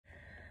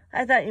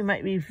I thought you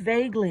might be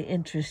vaguely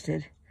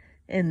interested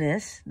in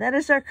this. That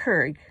is our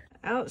Keurig.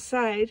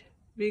 Outside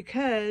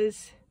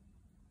because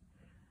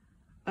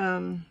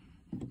I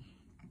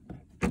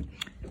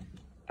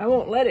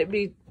won't let it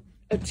be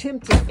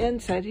attempted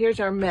inside. Here's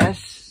our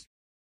mess.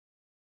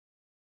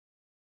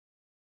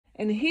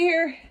 And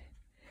here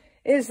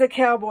is the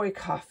Cowboy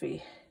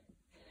Coffee.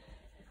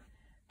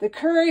 The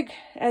Keurig,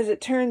 as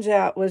it turns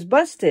out, was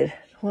busted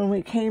when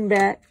we came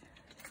back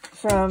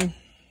from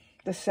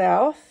the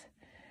south.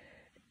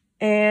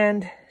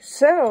 And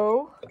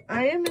so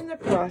I am in the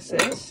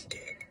process,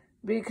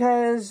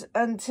 because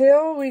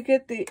until we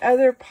get the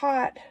other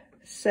pot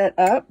set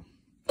up,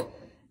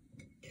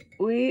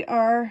 we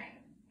are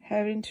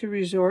having to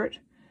resort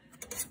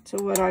to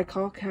what I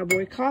call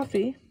Cowboy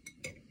Coffee,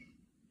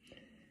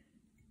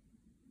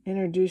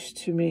 introduced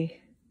to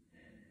me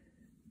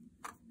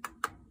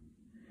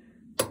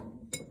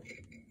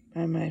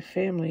by my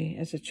family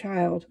as a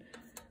child,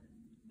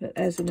 but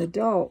as an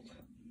adult,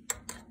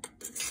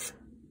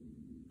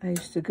 I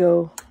used to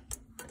go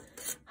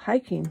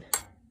hiking,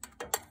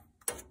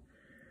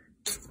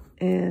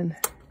 and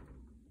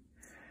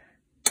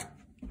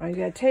all you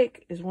gotta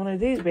take is one of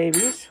these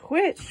babies,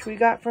 which we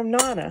got from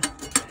Nana.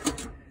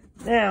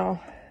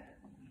 Now,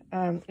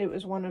 it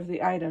was one of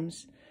the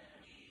items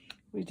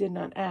we did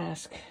not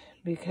ask,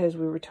 because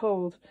we were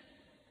told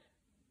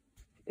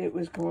it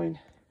was going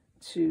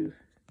to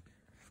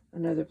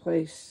another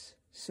place,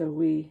 so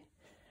we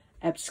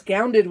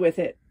absconded with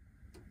it.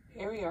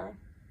 Here we are,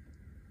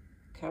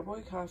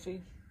 Cowboy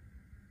Coffee,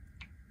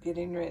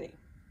 getting ready.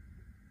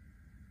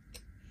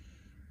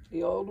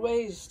 The old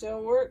ways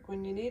still work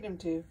when you need them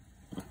to.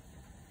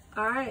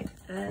 All right,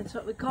 that's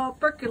what we call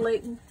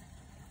percolating.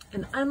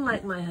 And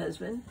unlike my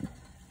husband,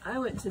 I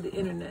went to the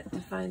internet to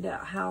find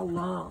out how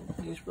long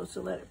you're supposed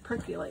to let it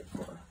percolate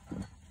for.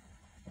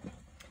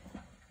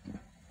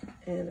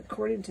 And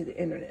according to the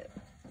internet,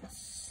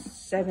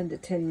 7 to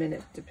 10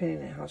 minutes,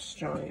 depending on how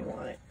strong you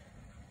want it.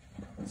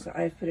 So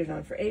I've put it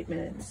on for 8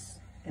 minutes,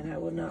 and I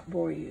will not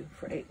bore you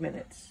for 8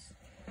 minutes.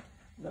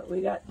 But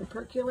we got the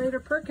percolator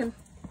perking.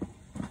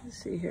 Let's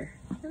see here.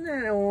 Isn't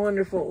that a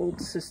wonderful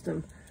old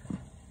system?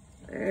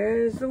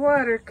 There's the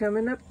water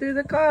coming up through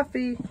the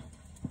coffee.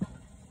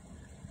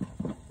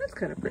 That's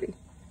kind of pretty.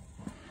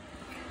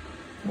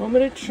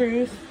 Moment of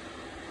truth.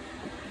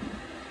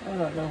 I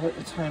don't know what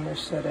the timer's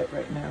set at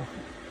right now.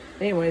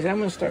 Anyways, I'm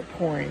going to start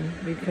pouring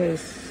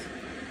because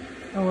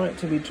I want it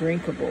to be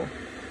drinkable.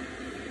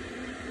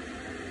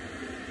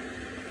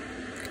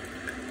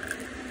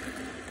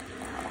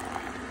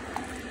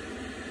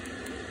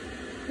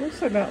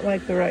 Looks about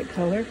like the right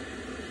color.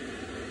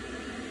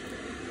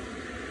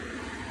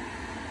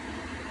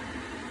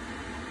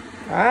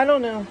 I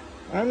don't know.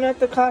 I'm not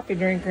the coffee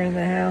drinker in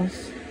the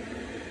house.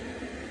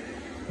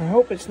 I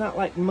hope it's not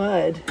like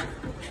mud.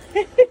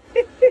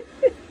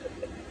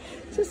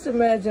 Just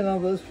imagine all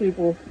those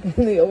people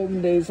in the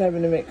olden days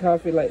having to make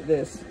coffee like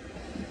this.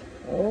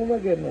 Oh my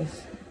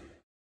goodness.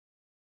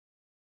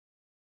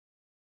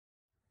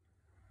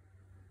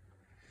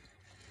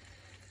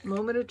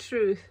 Moment of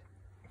truth.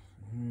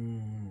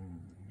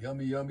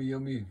 Yummy, yummy,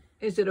 yummy.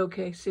 Is it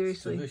okay?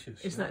 Seriously? It's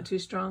delicious. It's yeah. not too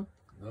strong?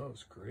 No,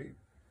 it's great.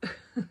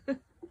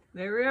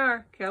 There we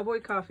are.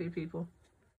 Cowboy Coffee, people.